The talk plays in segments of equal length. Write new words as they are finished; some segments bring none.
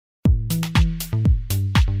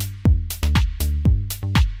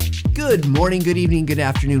Good morning, good evening, good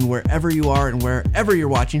afternoon, wherever you are and wherever you're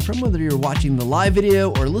watching from, whether you're watching the live video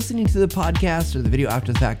or listening to the podcast or the video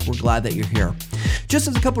after the fact, we're glad that you're here. Just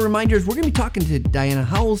as a couple reminders, we're going to be talking to Diana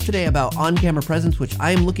Howells today about on-camera presence, which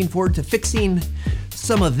I am looking forward to fixing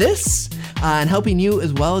some of this and helping you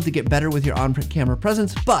as well to get better with your on-camera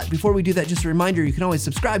presence. But before we do that, just a reminder, you can always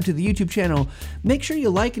subscribe to the YouTube channel. Make sure you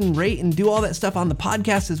like and rate and do all that stuff on the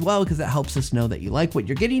podcast as well, because that helps us know that you like what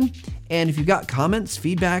you're getting. And if you've got comments,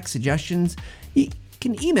 feedback, suggestions, you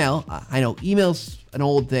can email. I know email's an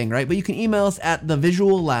old thing, right? But you can email us at The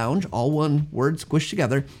Visual Lounge, all one word squished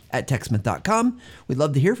together, at techsmith.com. We'd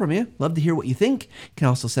love to hear from you. Love to hear what you think. You can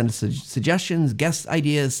also send us suggestions, guest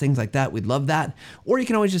ideas, things like that. We'd love that. Or you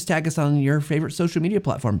can always just tag us on your favorite social media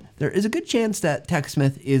platform. There is a good chance that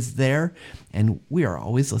TechSmith is there, and we are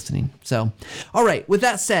always listening. So, all right, with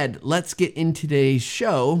that said, let's get into today's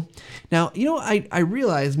show. Now, I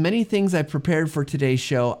realize many things I've prepared for today's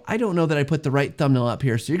show, I don't know that I put the right thumbnail up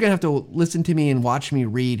here, so you're going to have to listen to me and watch me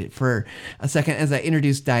read for a second as I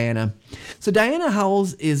introduce Diana. So Diana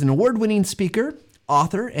Howells is an award-winning speaker,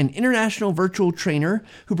 author, and international virtual trainer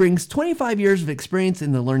who brings 25 years of experience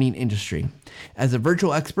in the learning industry. As a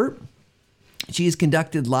virtual expert, she has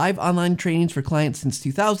conducted live online trainings for clients since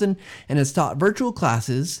 2000 and has taught virtual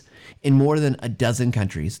classes in more than a dozen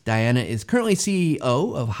countries. Diana is currently CEO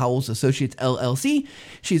of Howells Associates LLC.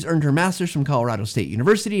 She's earned her master's from Colorado State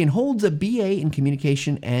University and holds a BA in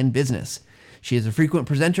communication and business. She is a frequent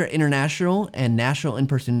presenter at international and national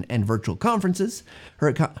in-person and virtual conferences.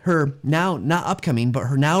 Her now not upcoming, but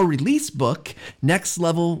her now released book, Next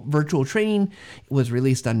Level Virtual Training, was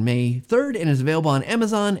released on May 3rd and is available on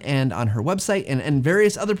Amazon and on her website and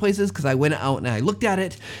various other places, because I went out and I looked at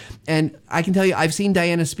it. And I can tell you, I've seen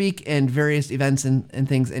Diana speak in various events and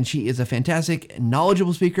things, and she is a fantastic,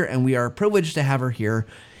 knowledgeable speaker, and we are privileged to have her here.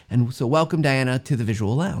 And so welcome, Diana, to the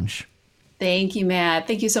Visual Lounge. Thank you, Matt.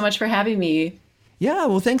 Thank you so much for having me. Yeah,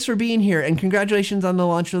 well, thanks for being here, and congratulations on the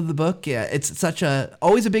launch of the book. Yeah, it's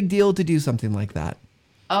always a big deal to do something like that.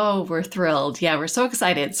 Oh, we're thrilled. Yeah, we're so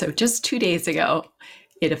excited. So just 2 days ago,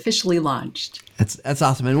 it officially launched. That's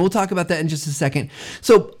awesome, and we'll talk about that in just a second.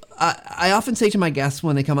 So I often say to my guests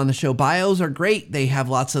when they come on the show, bios are great. They have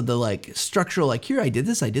lots of the structural, here, I did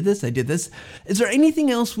this, I did this, I did this. Is there anything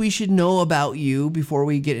else we should know about you before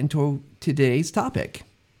we get into today's topic?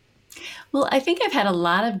 Well, I think I've had a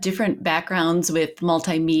lot of different backgrounds with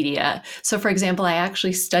multimedia. So, for example, I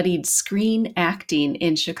actually studied screen acting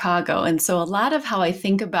in Chicago. And so a lot of how I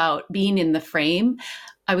think about being in the frame,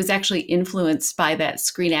 I was actually influenced by that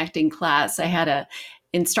screen acting class. I had a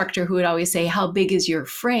instructor who would always say, how big is your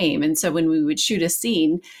frame? And so when we would shoot a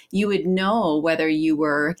scene, you would know whether you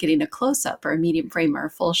were getting a close-up or a medium frame or a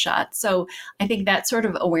full shot. So I think that sort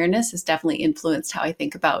of awareness has definitely influenced how I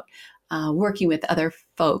think about working with other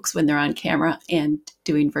folks when they're on camera and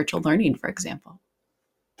doing virtual learning, for example.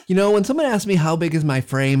 When someone asks me how big is my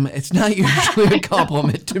frame, it's not usually a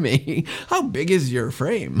compliment to me. How big is your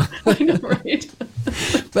frame? I know, right?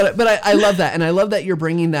 But I love that. And I love that you're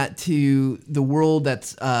bringing that to the world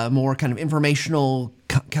that's more kind of informational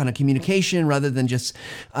kind of communication rather than just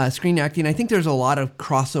screen acting. I think there's a lot of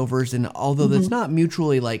crossovers, and although that's not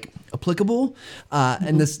mutually applicable,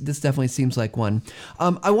 and this definitely seems like one.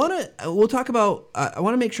 I want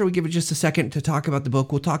to make sure we give it just a second to talk about the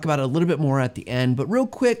book. We'll talk about it a little bit more at the end, but real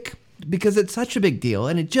quick, because it's such a big deal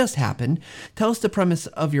and it just happened, tell us the premise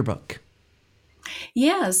of your book.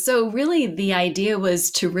 Yeah, so really the idea was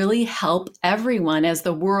to really help everyone as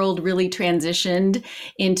the world really transitioned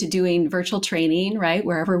into doing virtual training, right,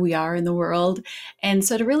 wherever we are in the world. And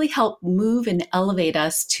so to really help move and elevate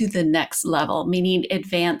us to the next level, meaning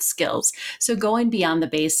advanced skills. So going beyond the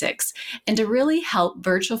basics, and to really help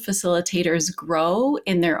virtual facilitators grow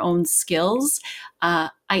in their own skills.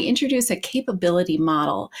 I introduce a capability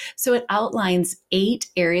model. So it outlines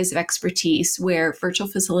 8 areas of expertise where virtual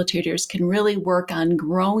facilitators can really work on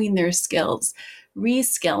growing their skills,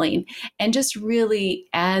 reskilling, and just really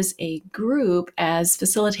as a group, as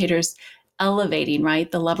facilitators, elevating,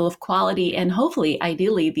 right, the level of quality and hopefully,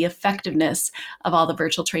 ideally, the effectiveness of all the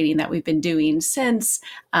virtual training that we've been doing since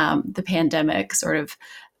the pandemic sort of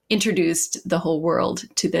introduced the whole world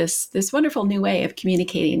to this wonderful new way of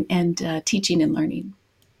communicating and teaching and learning.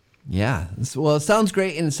 Yeah. Well, it sounds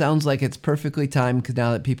great, and it sounds like it's perfectly timed, because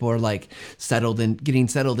now that people are getting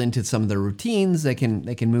settled into some of their routines, they can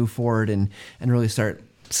move forward and really start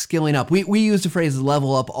skilling up. We use the phrase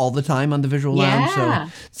level up all the time on the Visual Lounge, so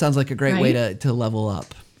it sounds like a great way to level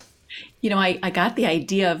up. I got the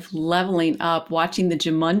idea of leveling up watching the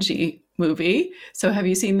Jumanji movie. So have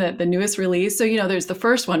you seen the newest release? So, there's the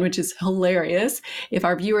first one, which is hilarious. If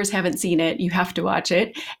our viewers haven't seen it, you have to watch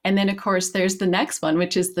it. And then, of course, there's the next one,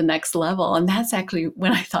 which is the next level. And that's actually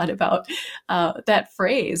when I thought about that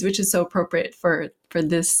phrase, which is so appropriate for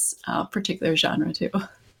this particular genre too.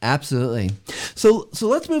 Absolutely. So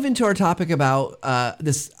let's move into our topic about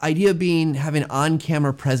this idea of having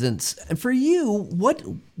on-camera presence. And for you,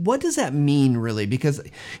 what does that mean really? Because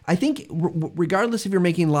I think regardless if you're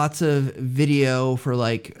making lots of video for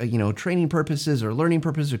training purposes or learning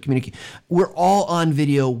purposes or communication, we're all on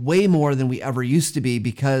video way more than we ever used to be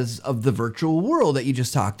because of the virtual world that you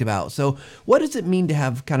just talked about. So what does it mean to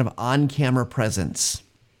have kind of on-camera presence?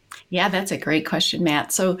 Yeah, that's a great question,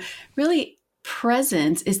 Matt. So really,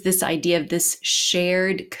 presence is this idea of this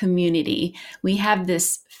shared community. We have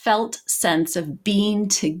this felt sense of being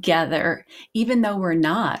together, even though we're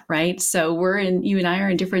not, right? So you and I are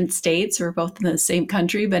in different states. We're both in the same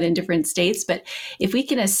country, but in different states. But if we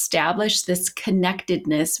can establish this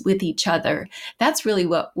connectedness with each other, that's really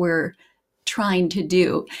what we're trying to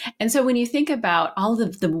do. And so when you think about all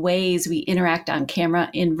of the ways we interact on camera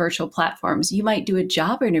in virtual platforms, you might do a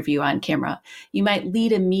job interview on camera. You might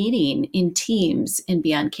lead a meeting in Teams and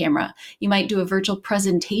be on camera. You might do a virtual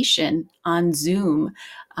presentation on Zoom.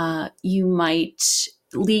 You might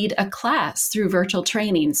lead a class through virtual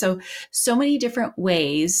training. So many different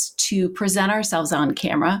ways to present ourselves on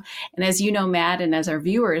camera. And as you know, Matt, and as our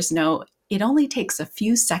viewers know, it only takes a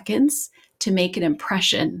few seconds to make an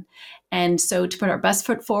impression. And so to put our best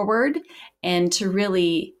foot forward and to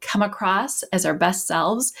really come across as our best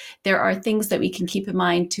selves, there are things that we can keep in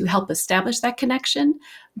mind to help establish that connection,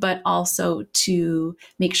 but also to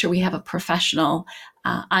make sure we have a professional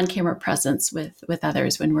on-camera presence with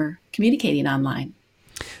others when we're communicating online.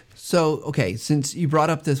 So, okay, since you brought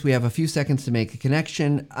up this, we have a few seconds to make a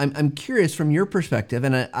connection. I'm curious from your perspective,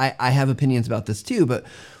 and I have opinions about this too, but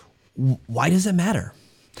why does it matter?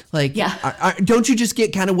 Don't you just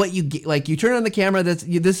get kind of what you get? Like you turn on the camera,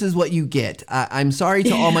 this is what you get. I'm sorry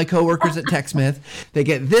to all my coworkers at TechSmith. They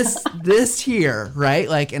get this here,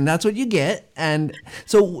 right? And that's what you get. And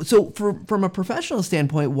so from a professional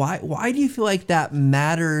standpoint, why do you feel like that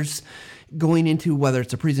matters going into whether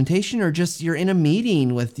it's a presentation or just you're in a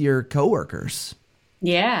meeting with your coworkers?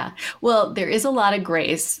 Yeah. Well, there is a lot of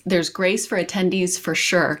grace. There's grace for attendees for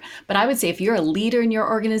sure. But I would say if you're a leader in your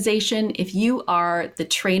organization, if you are the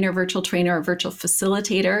trainer, virtual trainer, or virtual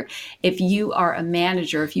facilitator, if you are a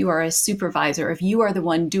manager, if you are a supervisor, if you are the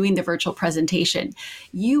one doing the virtual presentation,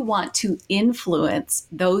 you want to influence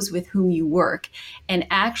those with whom you work. And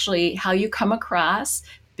actually, how you come across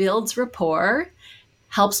builds rapport,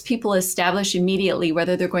 helps people establish immediately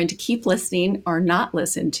whether they're going to keep listening or not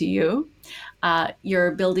listen to you.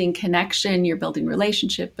 You're building connection, you're building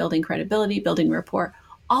relationship, building credibility, building rapport.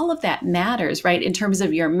 All of that matters, right, in terms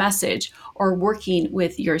of your message or working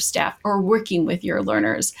with your staff or working with your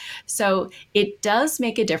learners. So it does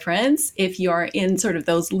make a difference if you're in sort of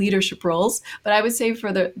those leadership roles. But I would say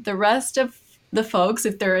for the rest of the folks,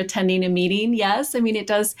 if they're attending a meeting, yes, I mean, it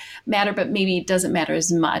does matter, but maybe it doesn't matter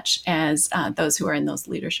as much as those who are in those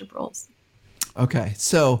leadership roles. Okay,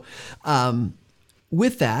 so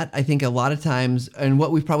with that, I think a lot of times, and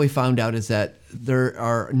what we've probably found out is that there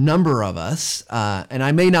are a number of us, and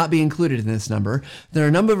I may not be included in this number, there are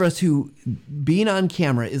a number of us who being on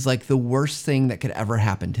camera is like the worst thing that could ever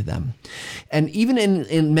happen to them. And even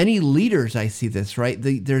in many leaders, I see this, right?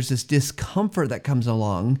 There's this discomfort that comes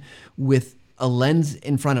along with a lens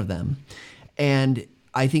in front of them. And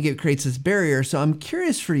I think it creates this barrier. So I'm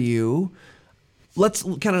curious for you, let's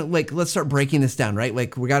start breaking this down, right?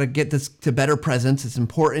 We got to get this to better presence. It's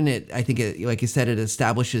important. I think like you said, it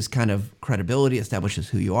establishes kind of credibility, establishes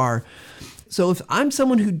who you are. So if I'm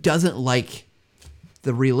someone who doesn't like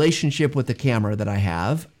the relationship with the camera that I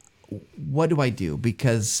have, what do I do?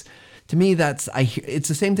 Because to me, it's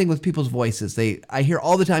the same thing with people's voices. I hear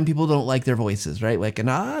all the time people don't like their voices, right?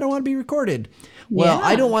 I don't want to be recorded. Well, yeah.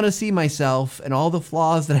 I don't want to see myself and all the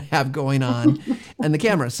flaws that I have going on and the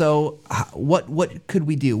camera. So what could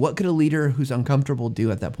we do? What could a leader who's uncomfortable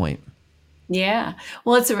do at that point? Yeah.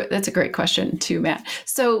 Well, that's a great question too, Matt.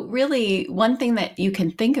 So really, one thing that you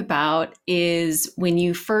can think about is when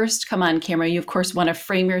you first come on camera, you of course want to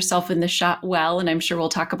frame yourself in the shot well, and I'm sure we'll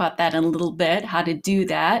talk about that in a little bit, how to do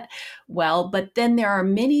that well. But then there are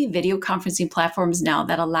many video conferencing platforms now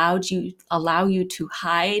that allow you to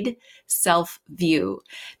hide self-view.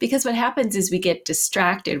 Because what happens is we get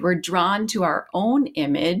distracted. We're drawn to our own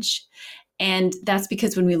image. And that's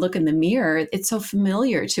because when we look in the mirror, it's so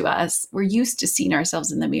familiar to us. We're used to seeing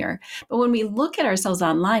ourselves in the mirror. But when we look at ourselves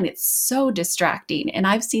online, it's so distracting. And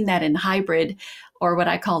I've seen that in hybrid or what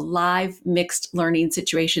I call live mixed learning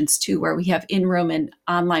situations too, where we have in-room and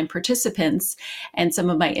online participants. And some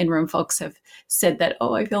of my in-room folks have said that,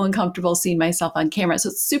 oh, I feel uncomfortable seeing myself on camera. So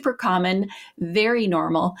it's super common, very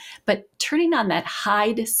normal. But turning on that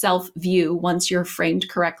hide self view once you're framed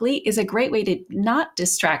correctly is a great way to not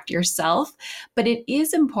distract yourself. But it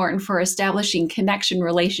is important for establishing connection,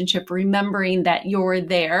 relationship, remembering that you're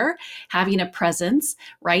there, having a presence,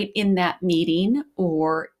 right, in that meeting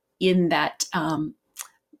or in that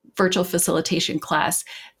virtual facilitation class.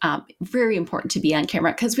 Very important to be on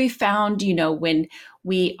camera, because we found, when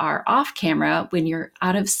we are off camera, when you're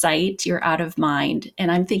out of sight, you're out of mind.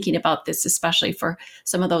 And I'm thinking about this especially for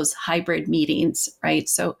some of those hybrid meetings, right?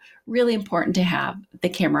 So really important to have the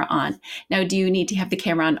camera on. Now, do you need to have the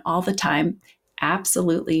camera on all the time?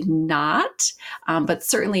 Absolutely not. But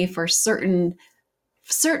certainly for certain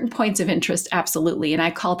points of interest, absolutely. And I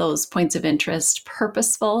call those points of interest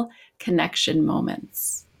purposeful connection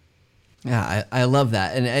moments. Yeah, I love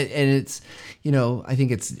that. And it's, I think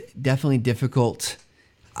it's definitely difficult.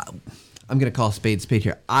 I'm going to call a spade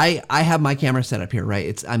here. I have my camera set up here,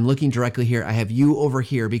 right? I'm looking directly here. I have you over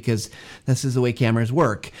here because this is the way cameras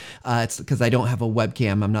work. It's because I don't have a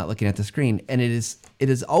webcam. I'm not looking at the screen. And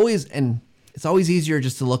it's always easier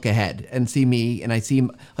just to look ahead and see me, and I see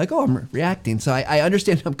like, oh, I'm reacting. So I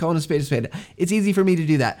understand I'm calling a spade a spade. It's easy for me to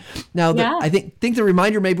do that. Now, I think the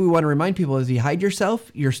reminder maybe we want to remind people is you hide yourself.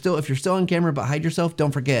 If you're still on camera, but hide yourself,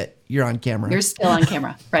 don't forget you're on camera. You're still on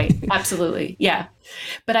camera, right? Absolutely, yeah.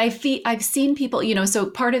 But I've seen people, so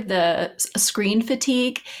part of the screen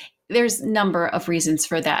fatigue, there's a number of reasons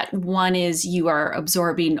for that. One is you are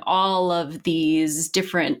absorbing all of these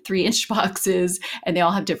different 3-inch boxes, and they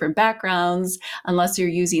all have different backgrounds, unless you're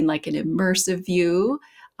using like an immersive view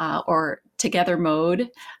or together mode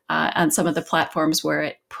on some of the platforms where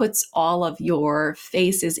it puts all of your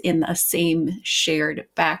faces in the same shared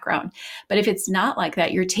background. But if it's not like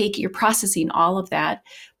that, you're processing all of that.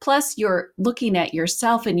 Plus you're looking at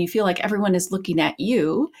yourself and you feel like everyone is looking at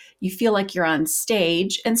you. You feel like you're on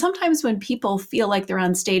stage. And sometimes when people feel like they're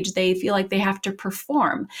on stage, they feel like they have to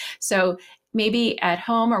perform. So maybe at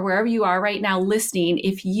home or wherever you are right now listening,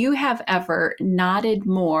 if you have ever nodded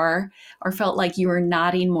more or felt like you were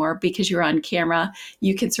nodding more because you're on camera,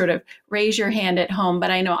 you can sort of raise your hand at home.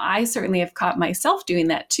 But I know I certainly have caught myself doing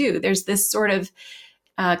that too. There's this sort of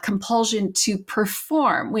compulsion to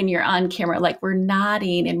perform when you're on camera, like we're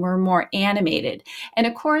nodding and we're more animated. And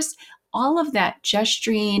of course, all of that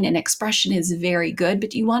gesturing and expression is very good,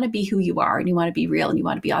 but you want to be who you are and you want to be real and you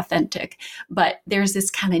want to be authentic. But there's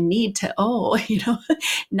this kind of need to,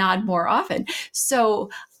 nod more often.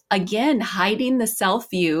 So again, hiding the self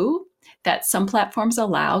view that some platforms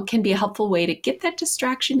allow can be a helpful way to get that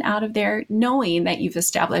distraction out of there, knowing that you've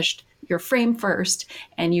established your frame first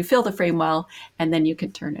and you fill the frame well, and then you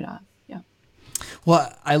can turn it off. Yeah.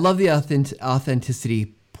 Well, I love the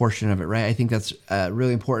authenticity portion of it, right? I think that's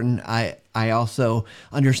really important. I also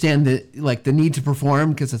understand the need to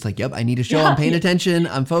perform, because it's like, yep, I need to show I'm paying attention,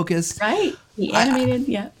 I'm focused. Right. Be animated.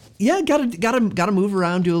 Yeah, gotta move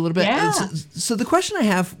around, do a little bit. Yeah. So the question I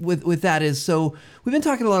have with that is, so we've been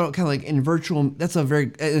talking a lot about kind of like in virtual.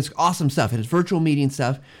 It's awesome stuff, and it's virtual meeting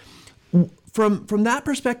stuff. From that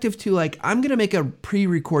perspective to like, I'm gonna make a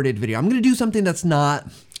pre-recorded video. I'm gonna do something that's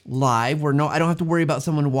not live, where I don't have to worry about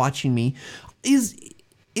someone watching me.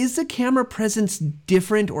 Is the camera presence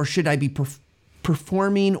different, or should I be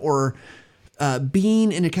performing or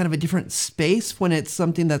being in a kind of a different space when it's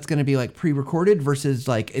something that's going to be like pre-recorded versus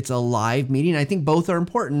like it's a live meeting? I think both are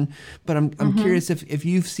important, but I'm curious if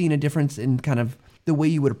you've seen a difference in kind of the way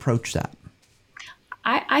you would approach that.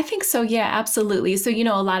 I think so. Yeah, absolutely. So,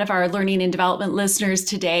 a lot of our learning and development listeners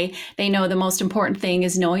today, they know the most important thing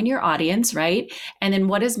is knowing your audience, right? And then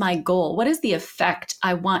what is my goal? What is the effect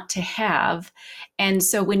I want to have? And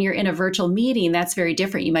so when you're in a virtual meeting, that's very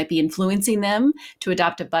different. You might be influencing them to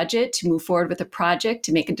adopt a budget, to move forward with a project,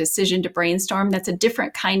 to make a decision, to brainstorm. That's a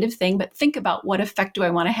different kind of thing. But think about, what effect do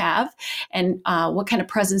I want to have? And what kind of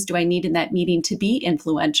presence do I need in that meeting to be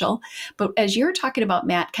influential? But as you're talking about,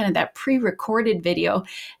 Matt, kind of that pre-recorded video,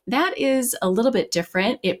 that is a little bit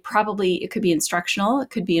different. It could be instructional,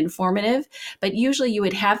 it could be informative, but usually you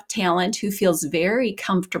would have talent who feels very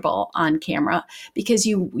comfortable on camera, because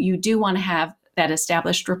you do want to have that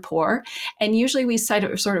established rapport. And usually we sort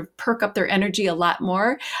of perk up their energy a lot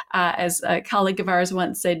more. As a colleague of ours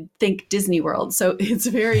once said, think Disney World. So it's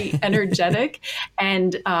very energetic.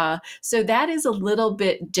 And so that is a little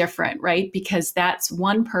bit different, right? Because that's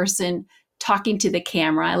one person talking to the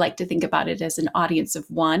camera. I like to think about it as an audience of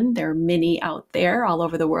one. There are many out there all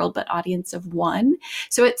over the world, but audience of one.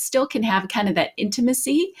 So it still can have kind of that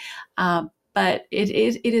intimacy, but it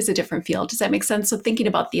is a different field. Does that make sense? So thinking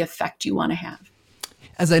about the effect you want to have.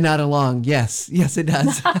 As I nod along, yes, it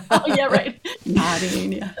does. Oh, yeah, right.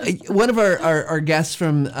 Nodding, yeah. One of our guests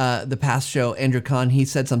from the past show, Andrew Kahn, he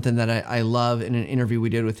said something that I love in an interview we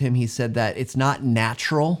did with him. He said that it's not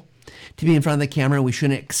natural to be in front of the camera. We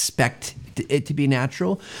shouldn't expect it to be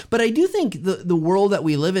natural. But I do think the world that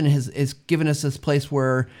we live in has given us this place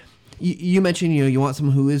where you mentioned, you want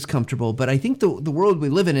someone who is comfortable. But I think the world we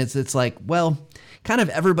live in it's like, well, kind of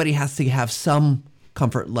everybody has to have some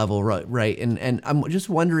comfort level, right? And I'm just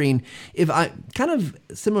wondering if I kind of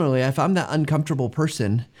similarly, if I'm that uncomfortable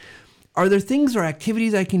person, are there things or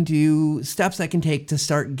activities I can do, steps I can take to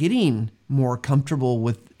start getting more comfortable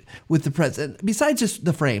with the present, besides just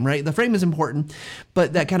the frame, right? The frame is important,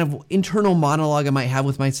 but that kind of internal monologue I might have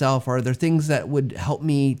with myself, are there things that would help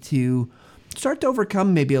me to start to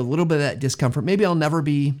overcome maybe a little bit of that discomfort? Maybe I'll never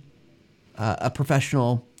be a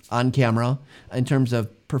professional on camera in terms of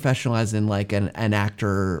professional as in like an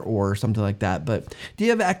actor or something like that. But do you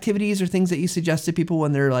have activities or things that you suggest to people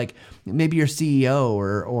when they're like, maybe your CEO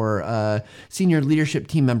or senior leadership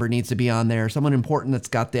team member needs to be on there, someone important that's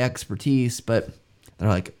got the expertise, but they're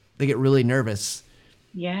like, they get really nervous?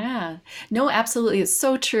 Yeah, no, absolutely. It's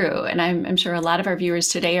so true. And I'm sure a lot of our viewers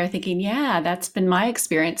today are thinking, yeah, that's been my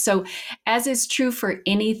experience. So as is true for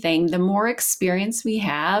anything, the more experience we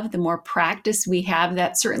have, the more practice we have,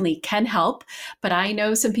 that certainly can help. But I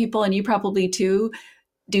know some people, and you probably do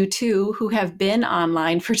too, who have been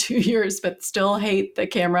online for 2 years but still hate the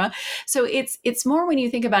camera. So it's more, when you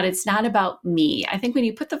think about it, it's not about me. I think when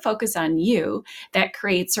you put the focus on you, that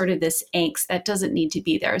creates sort of this angst that doesn't need to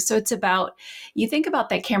be there. So it's about, you think about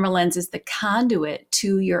that camera lens as the conduit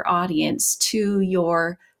to your audience, to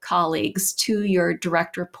your colleagues, to your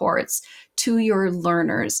direct reports, to your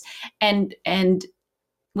learners. And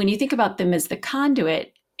when you think about them as the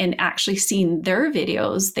conduit, and actually seeing their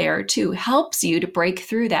videos there too helps you to break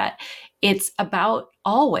through that. It's about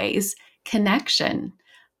always connection,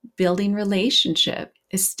 building relationship,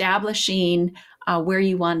 establishing where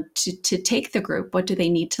you want to take the group. What do they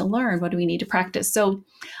need to learn? What do we need to practice? So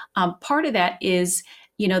part of that is,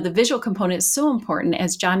 the visual component is so important,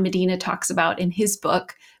 as John Medina talks about in his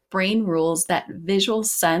book, Brain Rules, that visual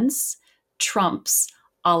sense trumps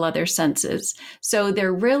all other senses. So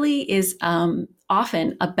there really is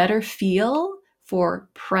often a better feel for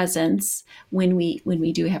presence when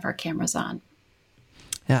we do have our cameras on.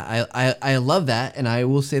 Yeah, I love that, and I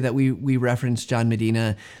will say that we reference John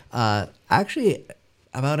Medina actually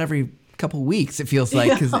about every couple weeks, it feels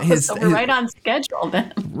like, because so we're right on schedule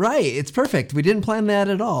then. Right, it's perfect. We didn't plan that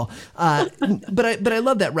at all. But I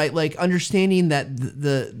love that, right? Like understanding that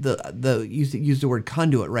the use the word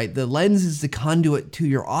conduit, right? The lens is the conduit to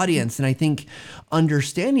your audience, and I think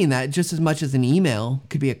understanding that just as much as an email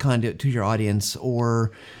could be a conduit to your audience,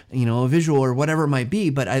 or a visual or whatever it might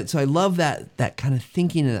be. But I love that kind of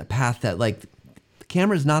thinking in that path, that like the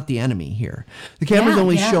camera is not the enemy here. The camera is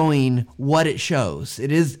only showing what it shows.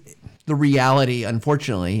 It is the reality,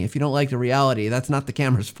 unfortunately. If you don't like the reality, that's not the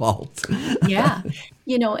camera's fault. Yeah.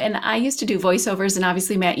 And I used to do voiceovers, and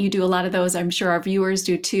obviously, Matt, you do a lot of those. I'm sure our viewers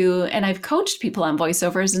do too. And I've coached people on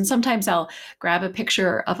voiceovers, and sometimes I'll grab a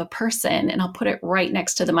picture of a person and I'll put it right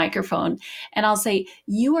next to the microphone. And I'll say,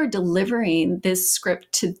 you are delivering this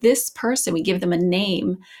script to this person. We give them a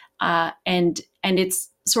name, and it's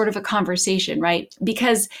sort of a conversation, right?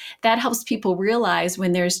 Because that helps people realize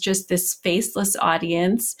when there's just this faceless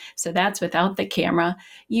audience, so that's without the camera,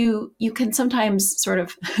 you can sometimes sort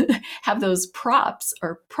of have those props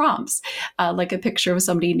or prompts, like a picture of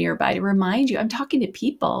somebody nearby, to remind you, I'm talking to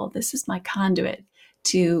people. This is my conduit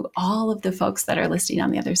to all of the folks that are listening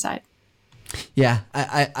on the other side. Yeah,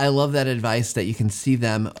 I love that advice, that you can see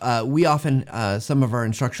them. We often, some of our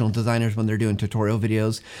instructional designers, when they're doing tutorial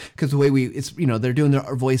videos, because the way they're doing their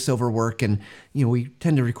voiceover work, and, we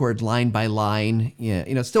tend to record line by line.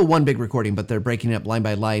 Yeah, still one big recording, but they're breaking it up line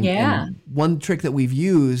by line. Yeah. And one trick that we've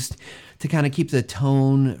used to kind of keep the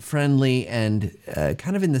tone friendly and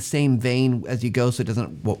kind of in the same vein as you go, so it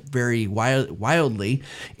doesn't vary wildly,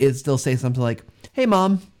 is they'll say something like, "Hey,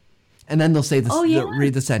 Mom," and then they'll say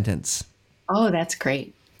read the sentence. Oh, that's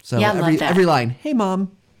great. So every line, "Hey,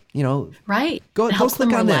 Mom," right. Go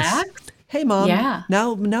click on relax. this. "Hey, Mom, Yeah.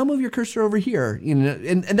 now move your cursor over here."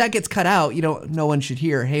 And that gets cut out. No one should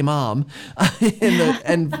hear "Hey, Mom" in the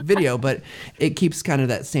end video, but it keeps kind of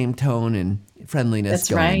that same tone and friendliness That's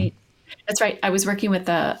going. right. That's right. I was working with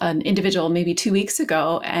an individual maybe 2 weeks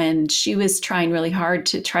ago, and she was trying really hard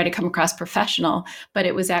to try to come across professional, but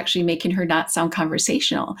it was actually making her not sound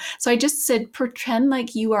conversational. So I just said, pretend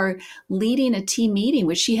like you are leading a team meeting,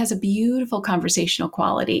 which she has a beautiful conversational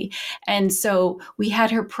quality. And so we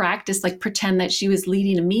had her practice, like pretend that she was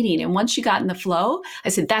leading a meeting. And once she got in the flow, I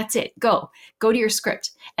said, that's it, go to your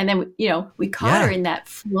script. And then, we caught her in that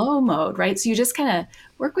flow mode, right? So you just kind of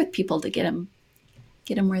work with people to get them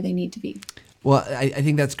where they need to be. Well, I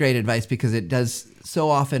think that's great advice because it does so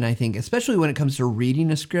often, I think, especially when it comes to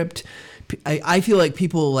reading a script, I feel like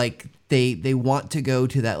people they want to go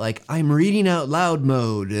to that, like, I'm reading out loud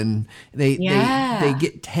mode, and they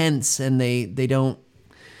get tense, and they're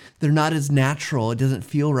not as natural. It doesn't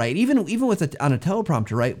feel right. Even with on a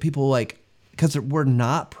teleprompter, right? People because we're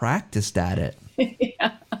not practiced at it.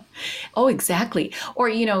 Yeah. Oh, exactly. Or,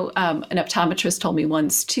 an optometrist told me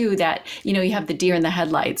once too that, you have the deer in the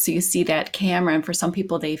headlights. So you see that camera, and for some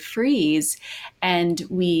people they freeze, and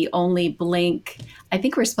we only blink. I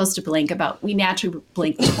think we're supposed to blink we naturally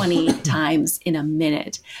blink 20 times in a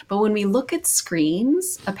minute. But when we look at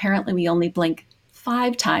screens, apparently we only blink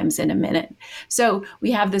 5 times in a minute. So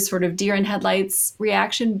we have this sort of deer in headlights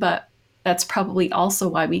reaction, but that's probably also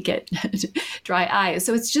why we get dry eyes.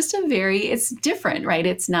 So it's just it's different, right?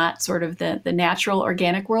 It's not sort of the natural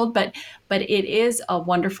organic world, but it is a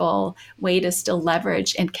wonderful way to still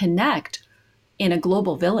leverage and connect in a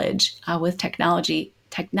global village with technology.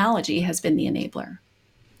 Technology has been the enabler.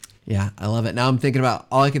 Yeah, I love it. Now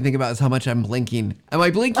all I can think about is how much I'm blinking. Am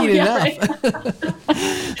I blinking enough? Right.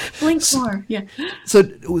 Blink more. Yeah.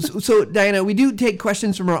 So Diana, we do take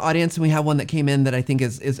questions from our audience, and we have one that came in that I think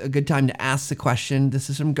is a good time to ask the question. This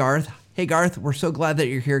is from Garth. Hey, Garth, we're so glad that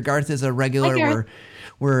you're here. Garth is a regular. Hi,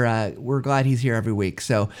 We're glad he's here every week.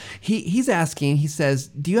 So he's asking. He says,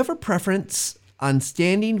 "Do you have a preference on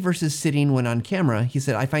standing versus sitting when on camera?" He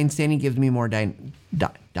said, "I find standing gives me more dynamism.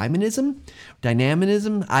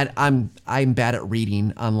 I'm bad at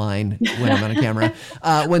reading online when I'm on a camera.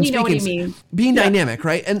 When you speaking, know what you mean. Being dynamic,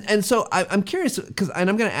 right? And so I'm curious and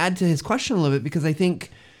I'm going to add to his question a little bit, because I think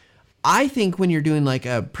when you're doing like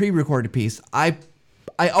a pre-recorded piece, I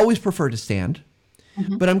always prefer to stand.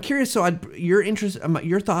 Mm-hmm. But I'm curious. So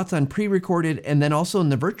your thoughts on pre-recorded, and then also in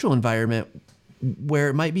the virtual environment, where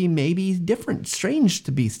it might be maybe different, strange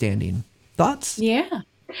to be standing. Thoughts? Yeah.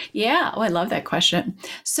 Oh, I love that question.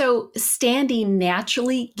 So standing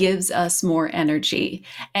naturally gives us more energy.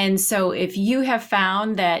 And so if you have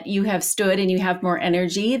found that you have stood and you have more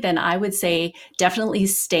energy, then I would say definitely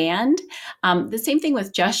stand. The same thing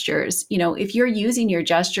with gestures. If you're using your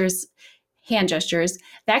gestures, hand gestures,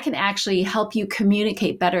 that can actually help you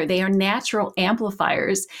communicate better. They are natural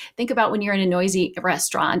amplifiers. Think about when you're in a noisy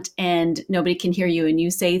restaurant and nobody can hear you, and you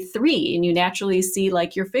say 3, and you naturally see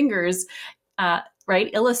like your fingers, right,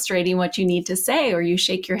 illustrating what you need to say, or you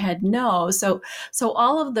shake your head no. So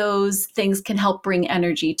all of those things can help bring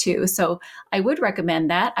energy too. So I would recommend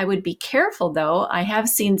that. I would be careful though. I have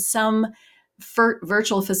seen some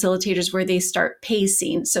virtual facilitators where they start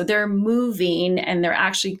pacing. So they're moving and they're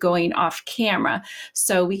actually going off camera.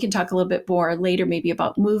 So we can talk a little bit more later maybe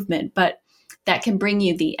about movement, but that can bring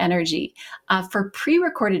you the energy. For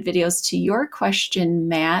pre-recorded videos, to your question,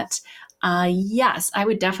 Matt, yes, I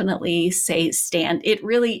would definitely say stand. It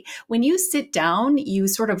really, when you sit down, you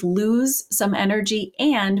sort of lose some energy.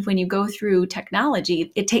 And when you go through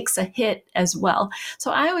technology, it takes a hit as well.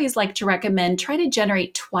 So I always like to recommend try to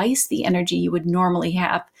generate twice the energy you would normally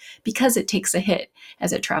have, because it takes a hit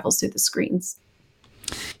as it travels through the screens.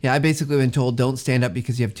 Yeah, I basically been told don't stand up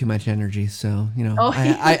because you have too much energy. So,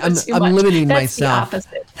 I'm limiting That's myself. The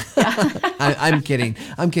opposite. Yeah. I'm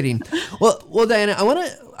kidding. Well, Diana, I want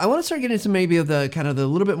to start getting into maybe of the kind of the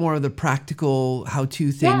little bit more of the practical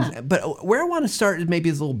how-to things. Yeah. But where I want to start is maybe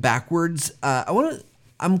a little backwards.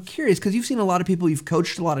 I'm curious, because you've seen a lot of people, you've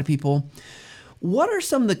coached a lot of people. What are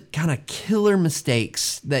some of the kind of killer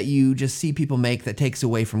mistakes that you just see people make that takes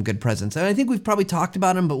away from good presence? And I think we've probably talked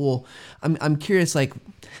about them, but I'm curious,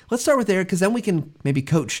 let's start with there, because then we can maybe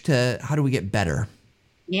coach to how do we get better.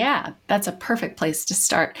 Yeah, that's a perfect place to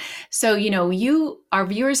start. So, our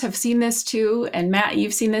viewers have seen this too, and Matt,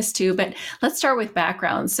 you've seen this too, but let's start with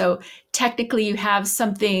background. So technically you have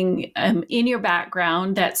something in your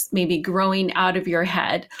background that's maybe growing out of your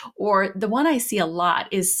head, or the one I see a lot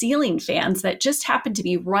is ceiling fans that just happen to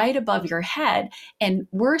be right above your head. And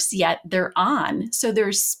worse yet, they're on. So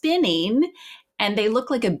they're spinning and they look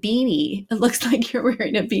like a beanie. It looks like you're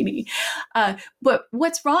wearing a beanie. But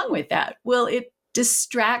what's wrong with that? Well, it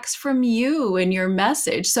distracts from you and your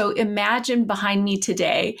message. So imagine behind me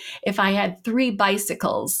today, if I had 3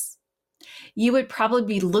 bicycles, you would probably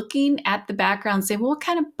be looking at the background saying, well, what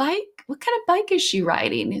kind of bike is she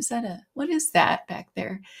riding? What is that back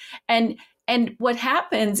there? And what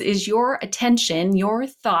happens is your attention, your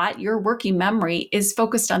thought, your working memory is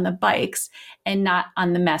focused on the bikes and not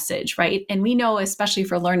on the message, right? And we know, especially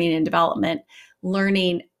for learning and development,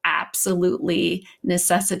 learning absolutely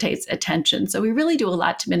necessitates attention. So we really do a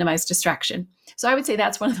lot to minimize distraction. So I would say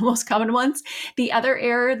that's one of the most common ones. The other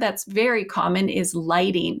error that's very common is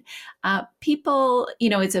lighting. People,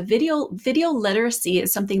 it's a video literacy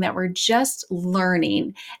is something that we're just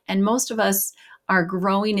learning. And most of us are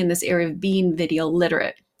growing in this area of being video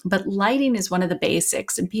literate. But lighting is one of the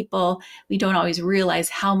basics. And we don't always realize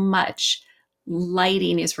how much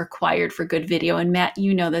lighting is required for good video. And Matt,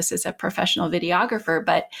 you know this as a professional videographer,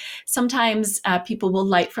 but sometimes people will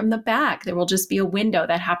light from the back. There will just be a window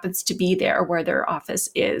that happens to be there where their office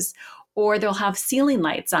is. Or they'll have ceiling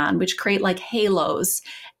lights on, which create like halos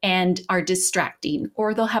and are distracting.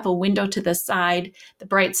 Or they'll have a window to the side. The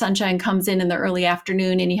bright sunshine comes in the early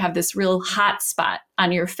afternoon and you have this real hot spot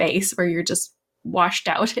on your face where you're just washed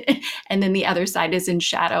out. And then the other side is in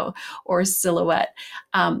shadow or silhouette.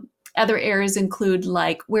 Other errors include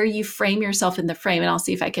like where you frame yourself in the frame, and I'll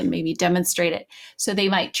see if I can maybe demonstrate it. So they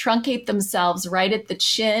might truncate themselves right at the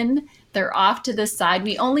chin. They're off to the side.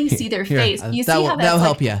 We only see their face. You see how that'll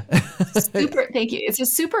help you. Super. Thank you. It's a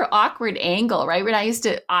super awkward angle, right? When I used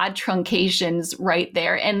to odd truncations right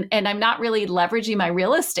there, and I'm not really leveraging my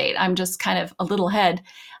real estate. I'm just kind of a little head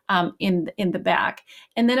in the back.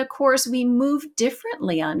 And then of course we move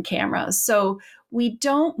differently on camera. So we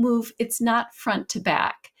don't move. It's not front to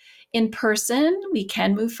back. In person, we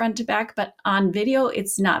can move front to back, but on video,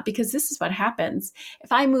 it's not, because this is what happens.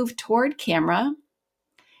 If I move toward camera,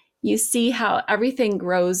 you see how everything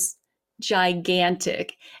grows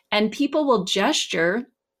gigantic, and people will gesture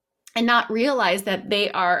and not realize that they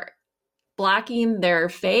are blocking their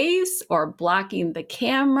face or blocking the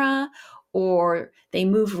camera, or they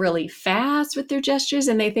move really fast with their gestures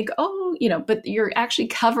and they think, but you're actually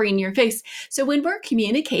covering your face. So when we're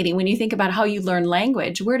communicating, when you think about how you learn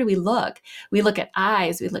language, where do we look? We look at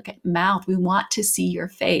eyes, we look at mouth, we want to see your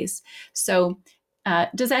face. So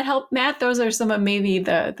does that help, Matt? Those are some of maybe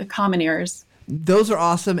the common errors. Those are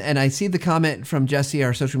awesome. And I see the comment from Jessie,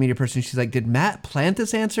 our social media person. She's like, did Matt plant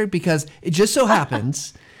this answer? Because it just so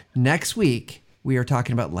happens next week we are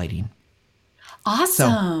talking about lighting.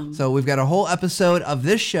 Awesome. So we've got a whole episode of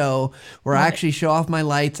this show where I actually show off my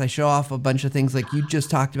lights. I show off a bunch of things like you just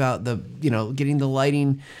talked about, getting the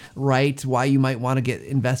lighting right, why you might want to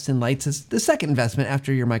invest in lights is the second investment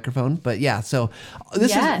after your microphone. But yeah, so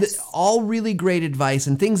this is all really great advice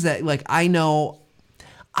and things that like I know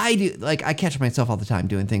I do. Like I catch myself all the time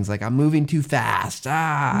doing things like I'm moving too fast,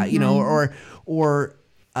 or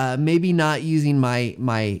maybe not using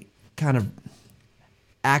my kind of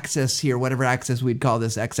axis here, whatever axis we'd call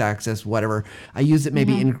this, x-axis, whatever. I use it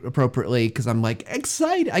maybe inappropriately because I'm like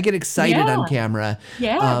excited. I get excited on camera.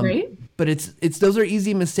 Yeah, right. But it's those are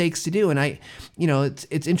easy mistakes to do, and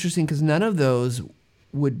it's interesting because none of those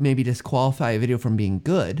would maybe disqualify a video from being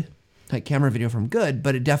good, like camera video from good,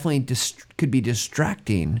 but it definitely could be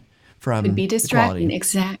distracting. Could be distracting.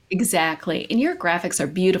 Exactly. And your graphics are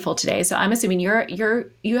beautiful today. So I'm assuming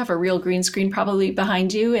you have a real green screen probably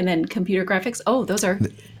behind you, and then computer graphics. Oh, those are.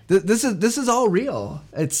 This is all real.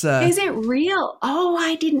 It's. Is it real? Oh,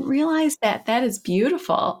 I didn't realize that. That is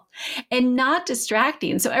beautiful and not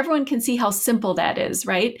distracting. So everyone can see how simple that is,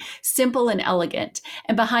 right? Simple and elegant.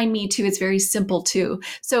 And behind me too, it's very simple too.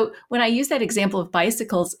 So when I use that example of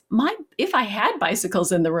bicycles, if I had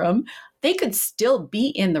bicycles in the room, they could still be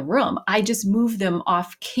in the room. I just move them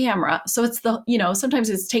off camera. So it's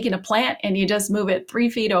sometimes it's taking a plant and you just move it 3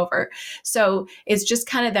 feet over. So it's just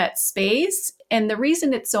kind of that space. And the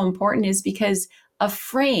reason it's so important is because a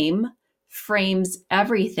frame frames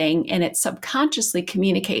everything and it subconsciously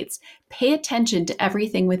communicates. Pay attention to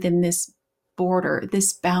everything within this border,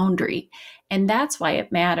 this boundary. And that's why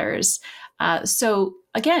it matters. So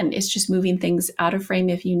again, it's just moving things out of frame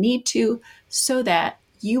if you need to, so that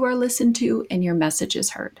you are listened to and your message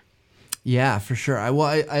is heard. Yeah, for sure. I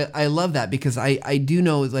love that because I do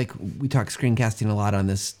know, like we talk screencasting a lot on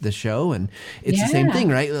this show, and it's the same thing,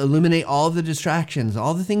 right? Eliminate all the distractions,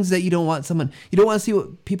 all the things that you don't want to see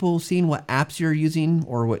what people seeing, what apps you're using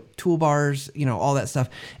or what toolbars, all that stuff.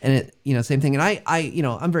 And it, same thing. And I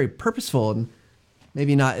I'm very purposeful and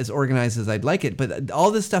maybe not as organized as I'd like it, but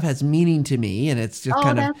all this stuff has meaning to me, and it's just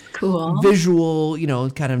kind of cool. Visual,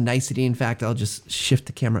 kind of nicety. In fact, I'll just shift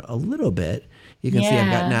the camera a little bit. You can see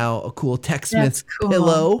I've got now a cool TechSmith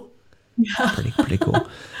pillow. Pretty cool.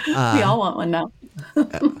 We all want one now.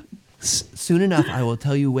 Soon enough, I will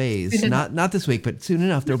tell you ways. Not this week, but soon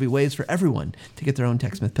enough, there'll be ways for everyone to get their own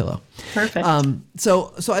TechSmith pillow. Perfect.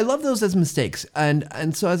 So I love those as mistakes,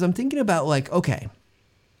 and so as I'm thinking about like, okay,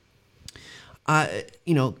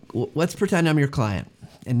 let's pretend I'm your client,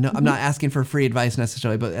 and no, I'm not asking for free advice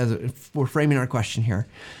necessarily, but as we're framing our question here,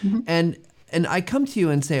 and I come to you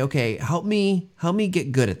and say, okay, help me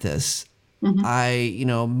get good at this. I,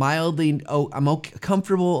 mildly, I'm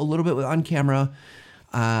comfortable a little bit with on camera.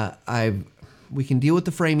 We can deal with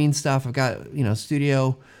the framing stuff. I've got,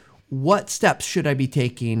 studio. What steps should I be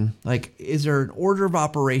taking? Like, is there an order of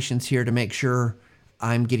operations here to make sure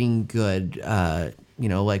I'm getting good?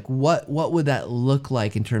 Like what would that look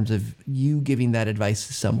like in terms of you giving that advice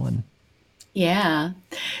to someone? Yeah.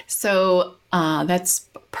 So that's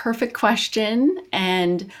a perfect question.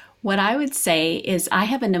 And what I would say is I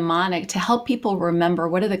have a mnemonic to help people remember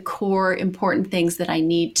what are the core important things that I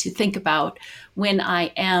need to think about when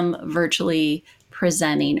I am virtually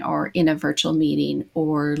presenting or in a virtual meeting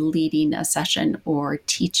or leading a session or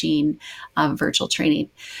teaching virtual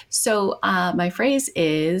training. So my phrase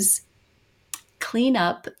is clean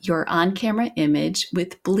up your on-camera image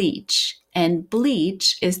with bleach. And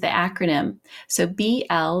bleach is the acronym. So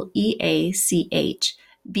BLEACH.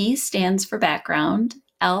 B stands for background.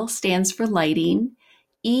 L stands for lighting.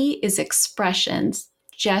 E is expressions,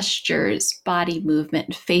 gestures, body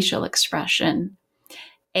movement, facial expression.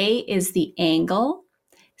 A is the angle.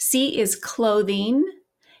 C is clothing.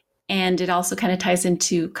 And it also kind of ties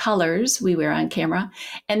into colors we wear on camera.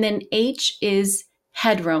 And then H is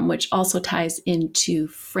headroom, which also ties into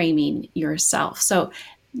framing yourself. So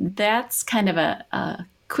that's kind of a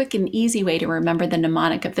quick and easy way to remember the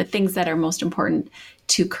mnemonic of the things that are most important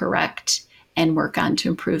to correct and work on to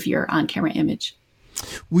improve your on-camera image.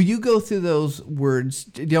 Will you go through those words?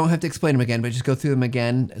 You don't have to explain them again, but just go through them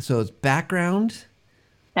again. So it's background,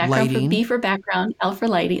 lighting. For B for background, L for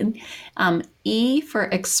lighting, E for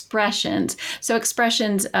expressions. So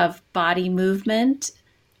expressions of body movement,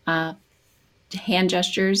 hand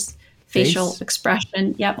gestures, facial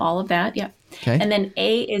expression. Yep, all of that. Yep. Okay. And then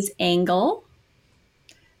A is angle.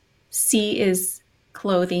 C is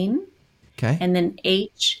clothing. Okay. And then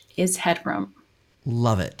H is headroom.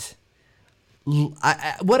 Love it.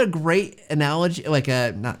 What a great analogy, like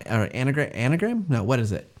anagram? No, what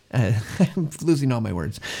is it? I'm losing all my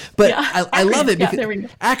words. But yeah, I love it. Because,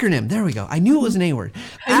 acronym. There we go. I knew it was an A word.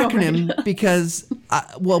 Acronym because,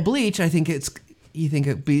 bleach, I think you think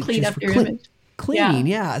it'd be clean just up your image. Clean,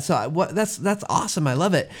 yeah. So that's awesome. I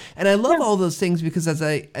love it, and I love all those things because as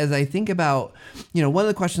I think about, one of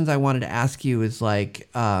the questions I wanted to ask you is like,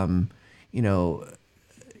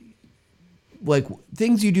 like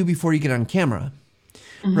things you do before you get on camera,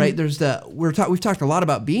 right? There's we've talked a lot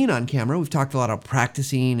about being on camera. We've talked a lot about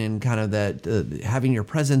practicing and kind of the having your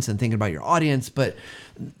presence and thinking about your audience, but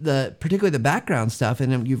particularly the background stuff,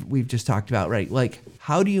 and we've just talked about, right? Like,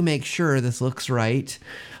 how do you make sure this looks right?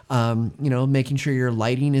 Making sure your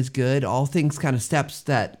lighting is good, all things kind of steps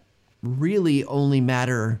that really only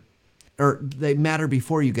matter, or they matter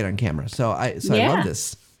before you get on camera. So I love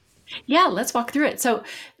this. Yeah, let's walk through it. So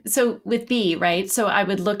with B, right? So I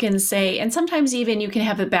would look and say, and sometimes even you can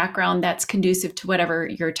have a background that's conducive to whatever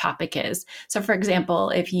your topic is. So for example,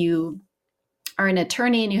 if you are an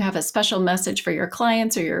attorney and you have a special message for your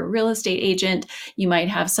clients or your real estate agent, you might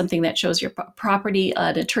have something that shows your property.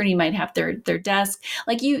 An attorney might have their desk.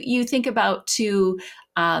 Like you think about the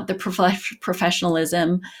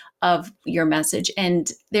professionalism of your message.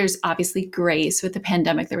 And there's obviously grace. With the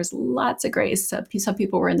pandemic, there was lots of grace. So some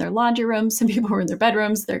people were in their laundry rooms, some people were in their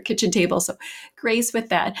bedrooms, their kitchen table. So grace with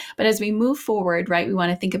that. But as we move forward, right, we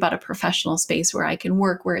want to think about a professional space where I can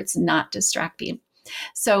work, where it's not distracting.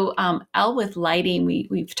 So L with lighting,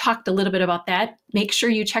 we've talked a little bit about that. Make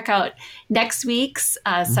sure you check out next week's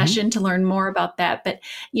session to learn more about that. But,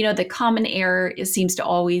 the common error seems to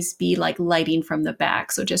always be like lighting from the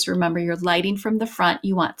back. So just remember, you're lighting from the front.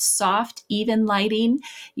 You want soft, even lighting.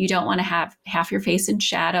 You don't want to have half your face in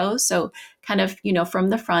shadow. So kind of,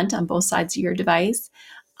 from the front on both sides of your device.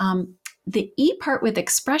 The E part with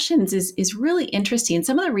expressions is really interesting.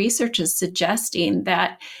 Some of the research is suggesting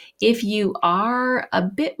that if you are a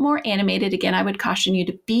bit more animated, again, I would caution you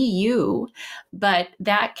to be you, but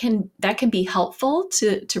that can be helpful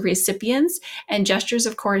to recipients, and gestures,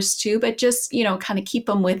 of course, too, but just, kind of keep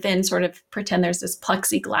them within, sort of pretend there's this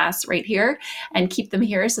plexiglass right here and keep them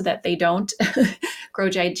here so that they don't grow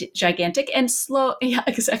gigantic and slow. Yeah,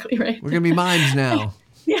 exactly right. We're going to be mimes now.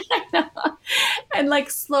 Yeah, I know. And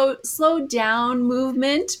like slow down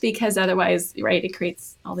movement, because otherwise, right, it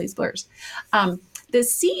creates all these blurs. The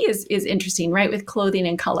C is interesting, right, with clothing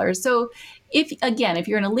and color. So if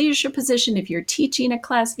you're in a leadership position, if you're teaching a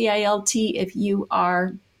class VILT, if you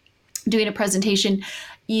are doing a presentation,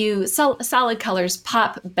 solid colors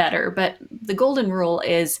pop better. But the golden rule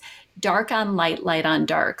is dark on light, light on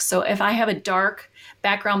dark. So if I have a dark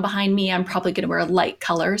background behind me, I'm probably going to wear a light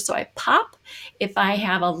color, so I pop. If I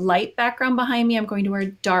have a light background behind me, I'm going to wear a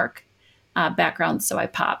dark background, so I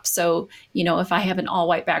pop. So, if I have an all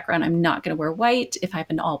white background, I'm not going to wear white. If I have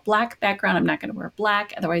an all black background, I'm not going to wear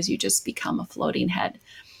black. Otherwise, you just become a floating head.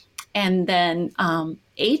 And then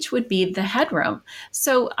H would be the headroom.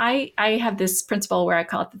 So I have this principle where I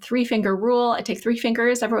call it the 3-finger rule. I take 3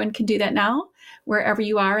 fingers. Everyone can do that now, wherever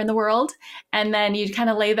you are in the world. And then you kind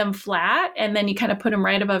of lay them flat, and then you kind of put them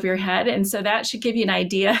right above your head. And so that should give you an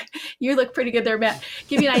idea. You look pretty good there, Matt.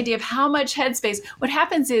 Give you an idea of how much headspace. What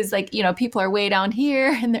happens is, people are way down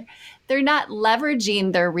here, and they're not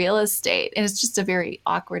leveraging their real estate. And it's just a very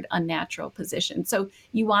awkward, unnatural position. So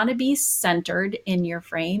you want to be centered in your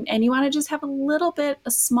frame, and you want to just have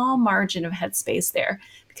a small margin of headspace there,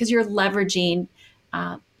 because you're leveraging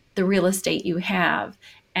the real estate you have.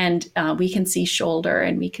 And we can see shoulder,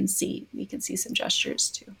 and we can see some gestures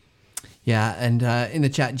too. Yeah, and in the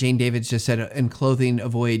chat, Jane Davids just said, in clothing,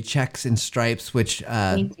 avoid checks and stripes, which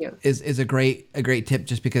is a great tip,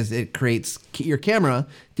 just because it creates your camera.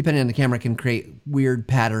 Depending on the camera, can create weird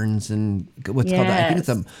patterns and what's called, I think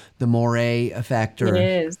it's the moire effect. Or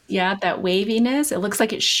it is, that waviness. It looks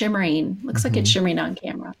like it's shimmering. Like it's shimmering on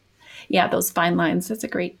camera. Yeah, those fine lines. That's a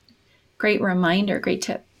great reminder. Great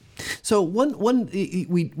tip. So we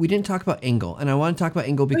didn't talk about angle, and I want to talk about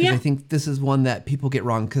angle because I think this is one that people get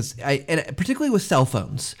wrong, and particularly with cell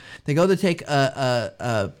phones, they go to take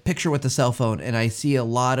a picture with a cell phone, and I see a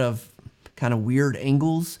lot of kind of weird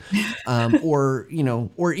angles, or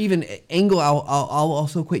even angle. I'll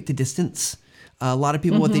also equate to distance. A lot of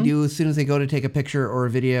people, what they do as soon as they go to take a picture or a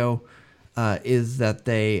video, is that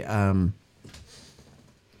they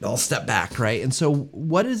they'll step back, right? And so,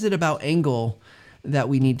 what is it about angle that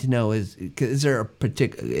we need to know? Is there a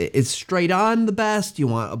particular, is straight on the best? Do you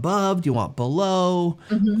want above? Do you want below?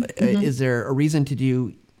 Is there a reason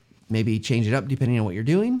to maybe change it up depending on what you're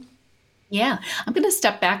doing? Yeah, I'm going to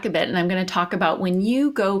step back a bit, and I'm going to talk about when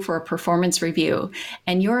you go for a performance review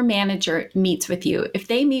and your manager meets with you. If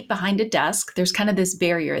they meet behind a desk, there's kind of this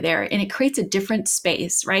barrier there, and it creates a different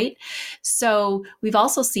space, right? So we've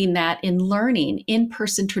also seen that in learning,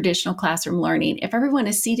 in-person traditional classroom learning. If everyone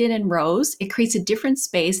is seated in rows, it creates a different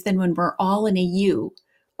space than when we're all in a U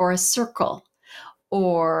or a circle.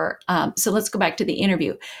 Or, so let's go back to the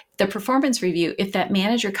interview. The performance review, if that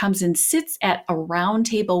manager comes and sits at a round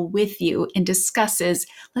table with you and discusses,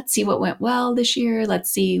 let's see what went well this year, let's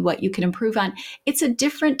see what you can improve on. It's a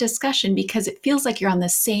different discussion because it feels like you're on the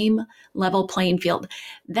same level playing field.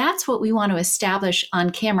 That's what we want to establish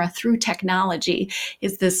on camera through technology,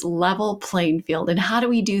 is this level playing field. And how do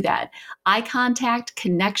we do that? Eye contact,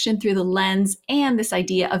 connection through the lens, and this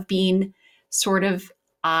idea of being sort of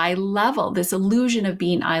eye level, this illusion of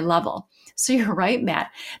being eye level. So you're right,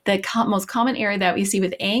 Matt. The most common error that we see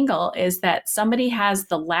with angle is that somebody has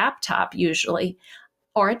the laptop usually,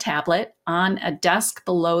 or a tablet, on a desk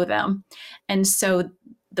below them. And so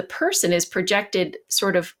the person is projected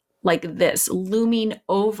sort of like this, looming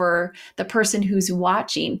over the person who's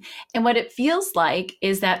watching. And what it feels like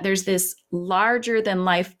is that there's this larger than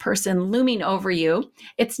life person looming over you.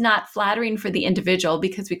 It's not flattering for the individual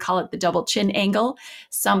because we call it the double chin angle.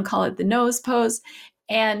 Some call it the nose pose.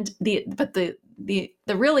 And the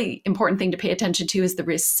really important thing to pay attention to is the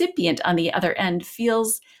recipient on the other end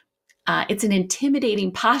feels it's an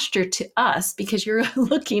intimidating posture to us because you're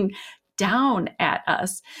looking down at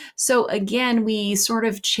us. So again, we sort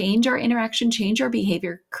of change our interaction, change our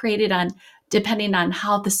behavior depending on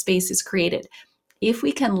how the space is created. If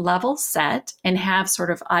we can level set and have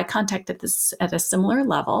sort of eye contact at a similar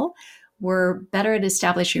level, we're better at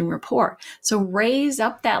establishing rapport. So raise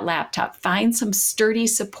up that laptop, find some sturdy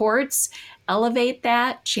supports, elevate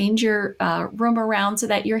that, change your room around so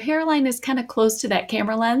that your hairline is kind of close to that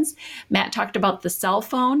camera lens. Matt talked about the cell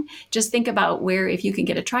phone. Just think about if you can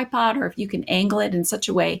get a tripod or if you can angle it in such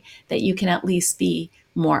a way that you can at least be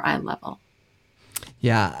more eye level.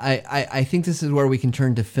 Yeah, I think this is where we can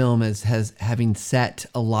turn to film as having set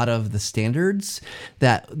a lot of the standards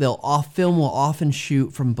that film will often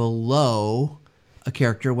shoot from below a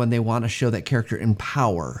character when they want to show that character in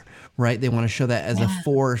power, right? They want to show that as a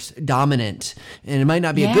force dominant, and it might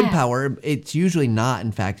not be a good power. It's usually not.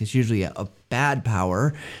 In fact, it's usually a bad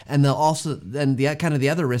power. And they'll also, then the kind of the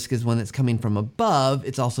other risk is when it's coming from above,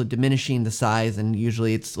 it's also diminishing the size, and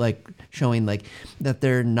usually it's like showing like that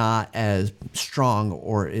they're not as strong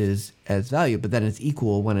or is as valued, but then it's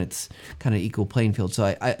equal when it's kind of equal playing field. So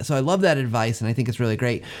I love that advice, and I think it's really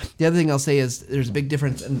great. The other thing I'll say is there's a big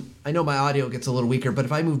difference, and I know my audio gets a little weaker, but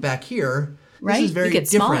if I move back here, this is very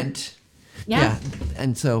different. Yeah.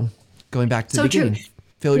 And so going back to the beginning,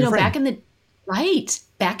 fill your frame.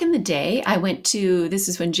 Back in the day, I went to, this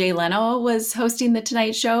is when Jay Leno was hosting The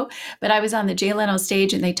Tonight Show, but I was on the Jay Leno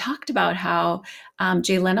stage, and they talked about how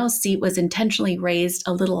Jay Leno's seat was intentionally raised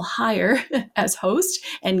a little higher as host,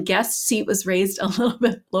 and guest seat was raised a little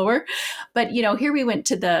bit lower. But, here we went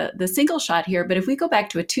to the single shot here. But if we go back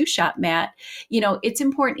to a 2-shot, Matt, it's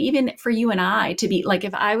important even for you and I to be like,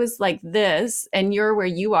 if I was like this and you're where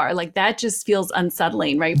you are, like that just feels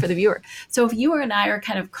unsettling, right, for the viewer. So if you and I are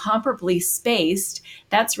kind of comparably spaced,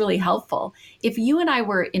 that's really helpful. If you and I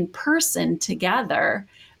were in person together,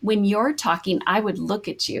 when you're talking, I would look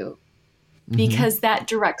at you, because that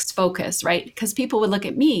directs focus, right? Because people would look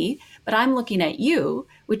at me, but I'm looking at you,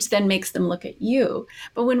 which then makes them look at you.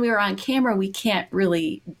 But when we are on camera, we can't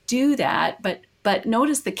really do that. But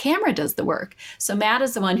notice the camera does the work. So Matt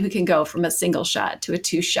is the one who can go from a single shot to a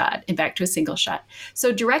 2-shot and back to a single shot.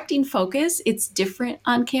 So directing focus, it's different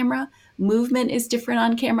on camera. Movement is different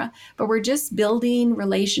on camera, but we're just building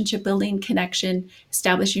relationship, building connection,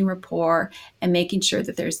 establishing rapport, and making sure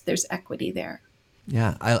that there's equity there.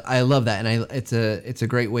 Yeah, I love that, and it's a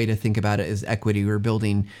great way to think about it as equity. We're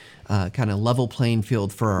building kind of level playing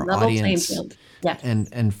field for our audience. Level playing field. Yeah.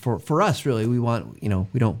 And for us, really, we want,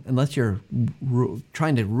 we don't, unless you're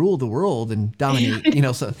trying to rule the world and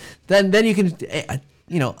dominate, so then you can,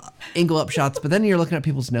 angle up shots, but then you're looking at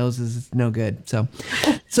people's noses. It's no good. So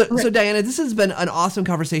Diana, this has been an awesome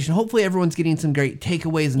conversation. Hopefully everyone's getting some great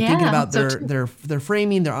takeaways and thinking about their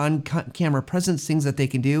framing, their on-camera presence, things that they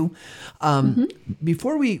can do.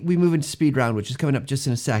 Before we move into speed round, which is coming up just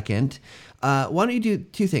in a second, why don't you do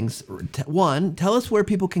 2 things? 1, tell us where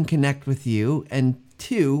people can connect with you, and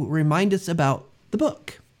 2, remind us about the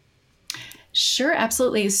book. Sure,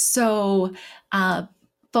 absolutely. So,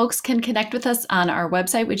 folks can connect with us on our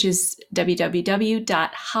website, which is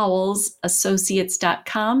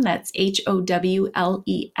www.howelsassociates.com. That's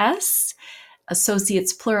HOWLES,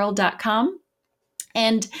 associatesplural.com.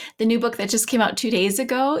 And the new book that just came out 2 days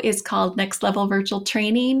ago is called Next Level Virtual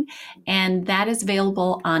Training, and that is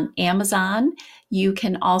available on Amazon. You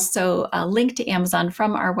can also link to Amazon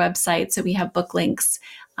from our website, so we have book links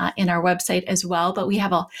in our website as well. But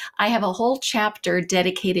I have a whole chapter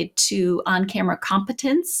dedicated to on-camera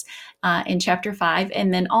competence in chapter 5,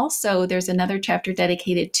 and then also there's another chapter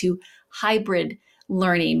dedicated to hybrid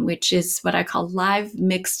learning, which is what I call live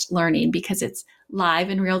mixed learning, because it's live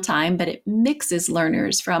in real time, but it mixes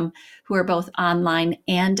learners from who are both online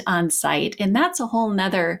and on site. And that's a whole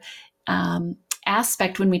nother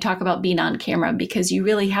aspect when we talk about being on camera, because you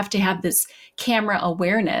really have to have this camera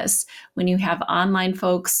awareness. When you have online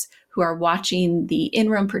folks who are watching the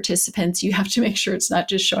in-room participants, you have to make sure it's not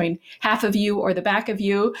just showing half of you or the back of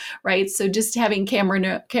you, right? So just having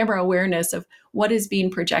camera awareness of what is being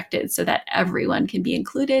projected so that everyone can be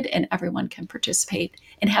included and everyone can participate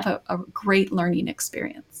and have a great learning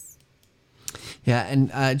experience. Yeah,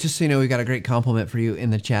 and just so you know, we got a great compliment for you in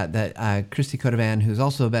the chat that Christy Codovan, who's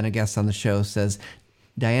also been a guest on the show, says,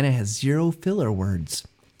 Diana has 0 filler words.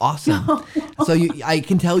 Awesome. So I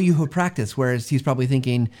can tell you have practiced, whereas he's probably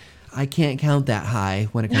thinking, I can't count that high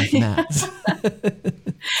when it comes to that.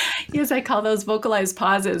 Yes, I call those vocalized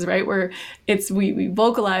pauses, right? Where we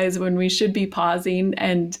vocalize when we should be pausing.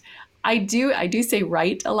 And I do say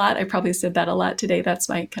right a lot. I probably said that a lot today. That's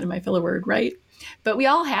my filler word, right? But we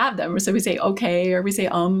all have them. So we say okay, or we say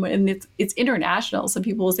and it's international. Some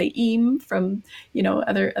people will say from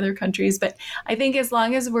other countries. But I think as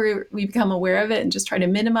long as we become aware of it and just try to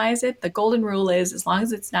minimize it, the golden rule is as long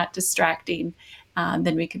as it's not distracting,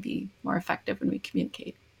 then we can be more effective when we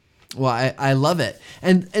communicate. Well, I love it.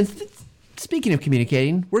 And speaking of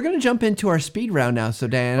communicating, we're going to jump into our speed round now. So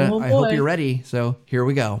Diana, I hope you're ready. So here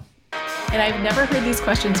we go. And I've never heard these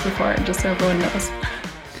questions before, just so everyone knows.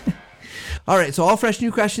 All right, so all fresh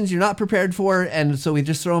new questions you're not prepared for, and so we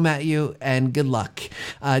just throw them at you, and good luck.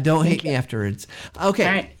 Don't hate me afterwards. Okay,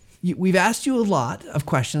 all right. We've asked you a lot of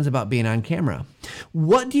questions about being on camera.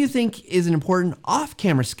 What do you think is an important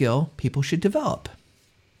off-camera skill people should develop?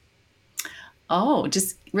 Oh,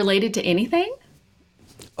 just related to anything?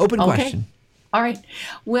 Open question. All right.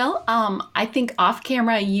 Well, I think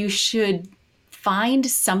off-camera you should find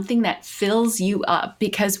something that fills you up,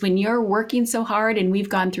 because when you're working so hard, and we've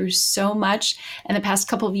gone through so much in the past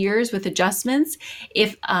couple of years with adjustments,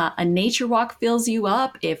 if a nature walk fills you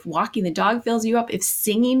up, if walking the dog fills you up, if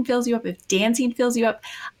singing fills you up, if dancing fills you up,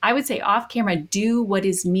 I would say off camera, do what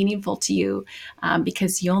is meaningful to you,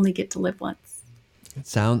 because you only get to live once.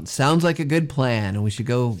 Sounds like a good plan, and we should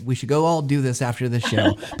go all do this after the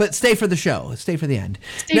show. But stay for the show. Stay for the end.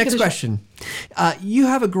 Next question. You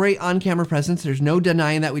have a great on-camera presence. There's no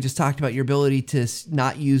denying that. We just talked about your ability to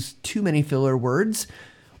not use too many filler words.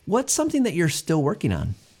 What's something that you're still working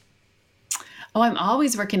on? Oh, I'm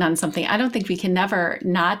always working on something. I don't think we can never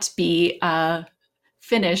not be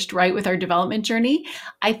finished, right, with our development journey.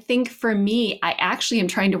 I think for me, I actually am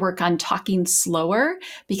trying to work on talking slower,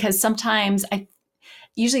 because sometimes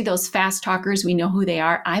usually those fast talkers, we know who they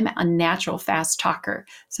are. I'm a natural fast talker.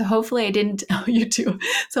 So hopefully I didn't, you too.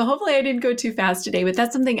 So hopefully I didn't go too fast today, but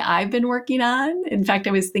that's something I've been working on. In fact,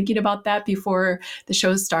 I was thinking about that before the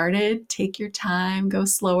show started. Take your time, go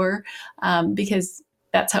slower, because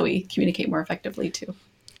that's how we communicate more effectively too.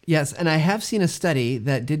 Yes, and I have seen a study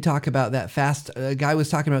that did talk about that fast. A guy was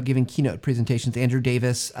talking about giving keynote presentations, Andrew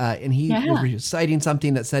Davis, and he was citing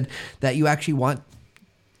something that said that you actually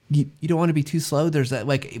you don't want to be too slow. There's that,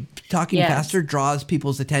 like, talking faster draws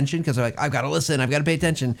people's attention, because they're like, I've got to listen, I've got to pay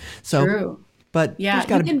attention. So, true. But yeah,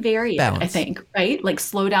 you can vary it, I think, right? Like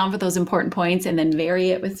slow down for those important points, and then vary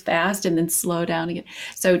it with fast, and then slow down again.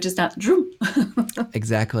 So just not droom.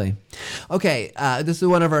 Exactly. Okay, this is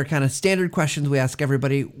one of our kind of standard questions we ask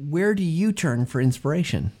everybody. Where do you turn for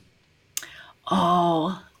inspiration?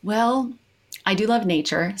 Oh, well, I do love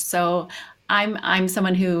nature. So I'm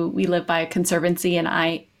someone who, we live by a conservancy, and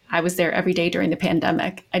I was there every day during the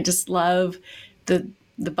pandemic. I just love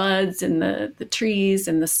the buds and the trees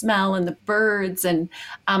and the smell and the birds. And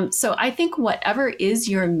so I think whatever is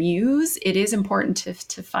your muse, it is important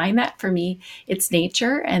to find that. For me, it's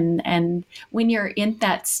nature. And when you're in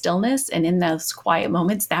that stillness and in those quiet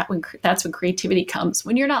moments, that's when creativity comes.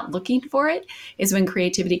 When you're not looking for it is when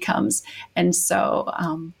creativity comes. And so,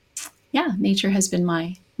 nature has been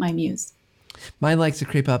my muse. Mine likes to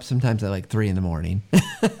creep up sometimes at like 3 a.m.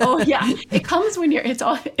 Oh yeah, it comes when it's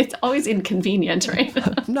always inconvenient, right?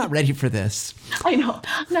 I'm not ready for this. I know.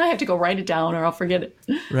 Now I have to go write it down, or I'll forget it.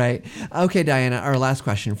 Right. Okay, Diana, our last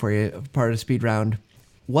question for you, part of Speed Round.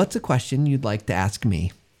 What's a question you'd like to ask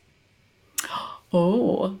me?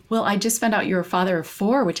 Oh, well, I just found out you're a father of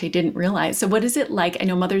 4, which I didn't realize. So what is it like? I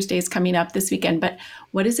know Mother's Day is coming up this weekend, but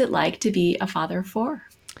what is it like to be a father of 4?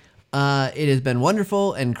 It has been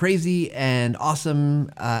wonderful and crazy and awesome.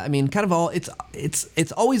 I mean, kind of all, it's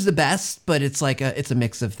always the best, but it's like it's a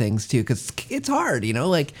mix of things too, because it's hard,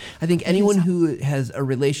 like I think anyone who has a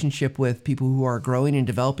relationship with people who are growing and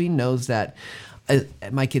developing knows that.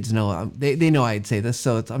 My kids know, they know I'd say this,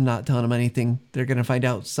 so I'm not telling them anything they're going to find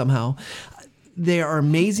out somehow. They are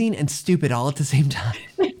amazing and stupid all at the same time.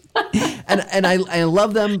 And I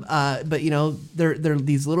love them, but they're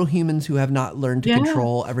these little humans who have not learned to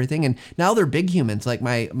control everything, and now they're big humans. Like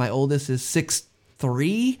my oldest is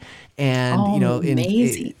 6'3", and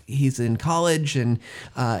he's in college and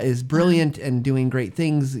is brilliant and doing great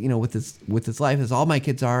things, with his life, as all my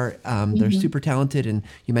kids are. They're super talented, and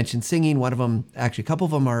you mentioned singing. One of them, actually, a couple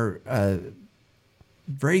of them are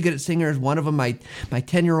very good at singers. One of them, my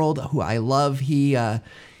 10-year-old, who I love, he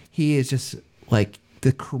is just like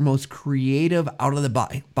the most creative, out of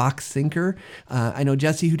the box thinker. I know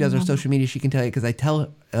Jessie, who does our social media, she can tell you, because I tell her,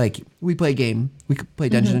 like, we play a game. We play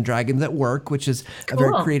Dungeons and Dragons at work, which is a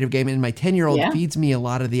very creative game. And my 10-year-old feeds me a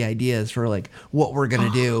lot of the ideas for like what we're gonna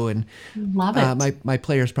do. And love it. My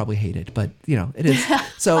players probably hate it, but it is.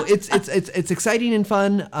 So it's exciting and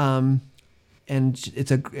fun. And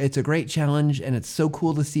it's a great challenge, and it's so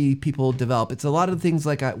cool to see people develop. It's a lot of things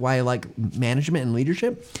like why I like management and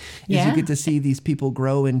leadership, is you get to see these people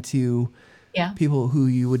grow into people who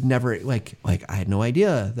you would never like. I had no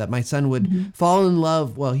idea that my son would fall in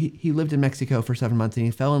love. Well, he lived in Mexico for 7 months, and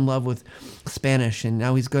he fell in love with Spanish, and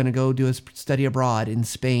now he's going to go do his study abroad in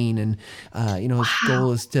Spain. And his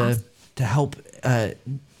goal is to help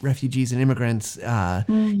refugees and immigrants,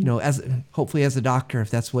 as hopefully as a doctor, if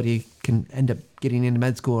that's what he can end up getting into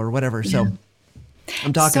med school or whatever. So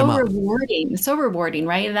I'm talking about so rewarding,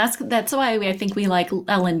 right? And that's why I think we like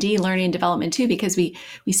L&D, learning and development too, because we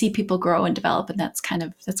see people grow and develop, and that's kind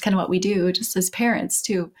of what we do just as parents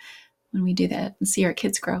too, when we do that and see our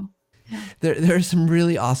kids grow. There are some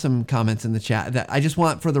really awesome comments in the chat that I just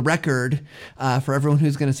want for the record, for everyone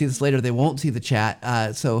who's going to see this later. They won't see the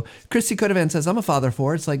chat. So Christy Codovan says, I'm a father of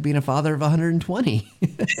 4. It's like being a father of 120.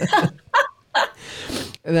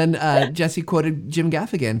 And then Jesse quoted Jim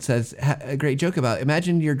Gaffigan, says a great joke about,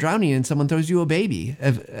 imagine you're drowning and someone throws you a baby,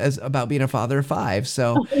 as about being a father of 5.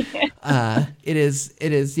 So it is,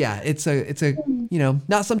 it's a,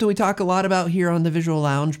 not something we talk a lot about here on the Visual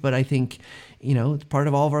Lounge, but I think, it's part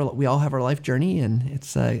of we all have our life journey, and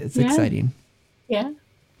it's exciting. Yeah.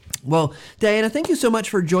 Well, Diana, thank you so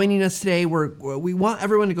much for joining us today. We want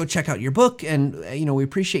everyone to go check out your book, and we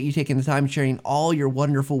appreciate you taking the time, sharing all your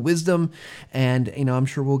wonderful wisdom, and I'm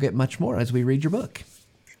sure we'll get much more as we read your book.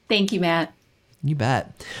 Thank you, Matt. You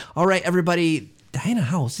bet. All right, everybody. Diana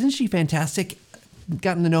House, isn't she fantastic?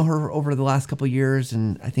 Gotten to know her over the last couple of years,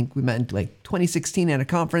 and I think we met in 2016 at a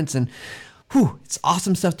conference, and it's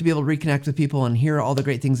awesome stuff to be able to reconnect with people and hear all the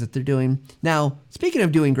great things that they're doing. Now, speaking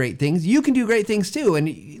of doing great things, you can do great things too,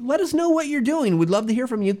 and let us know what you're doing. We'd love to hear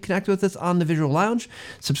from you. Connect with us on the Visual Lounge.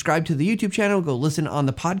 Subscribe to the YouTube channel. Go listen on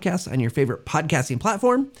the podcast on your favorite podcasting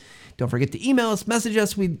platform. Don't forget to email us, message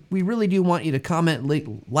us. We really do want you to comment,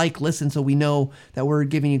 listen, so we know that we're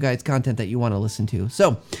giving you guys content that you want to listen to.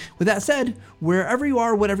 So, with that said, wherever you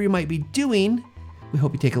are, whatever you might be doing, we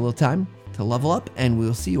hope you take a little time to level up, and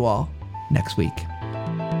we'll see you all next week.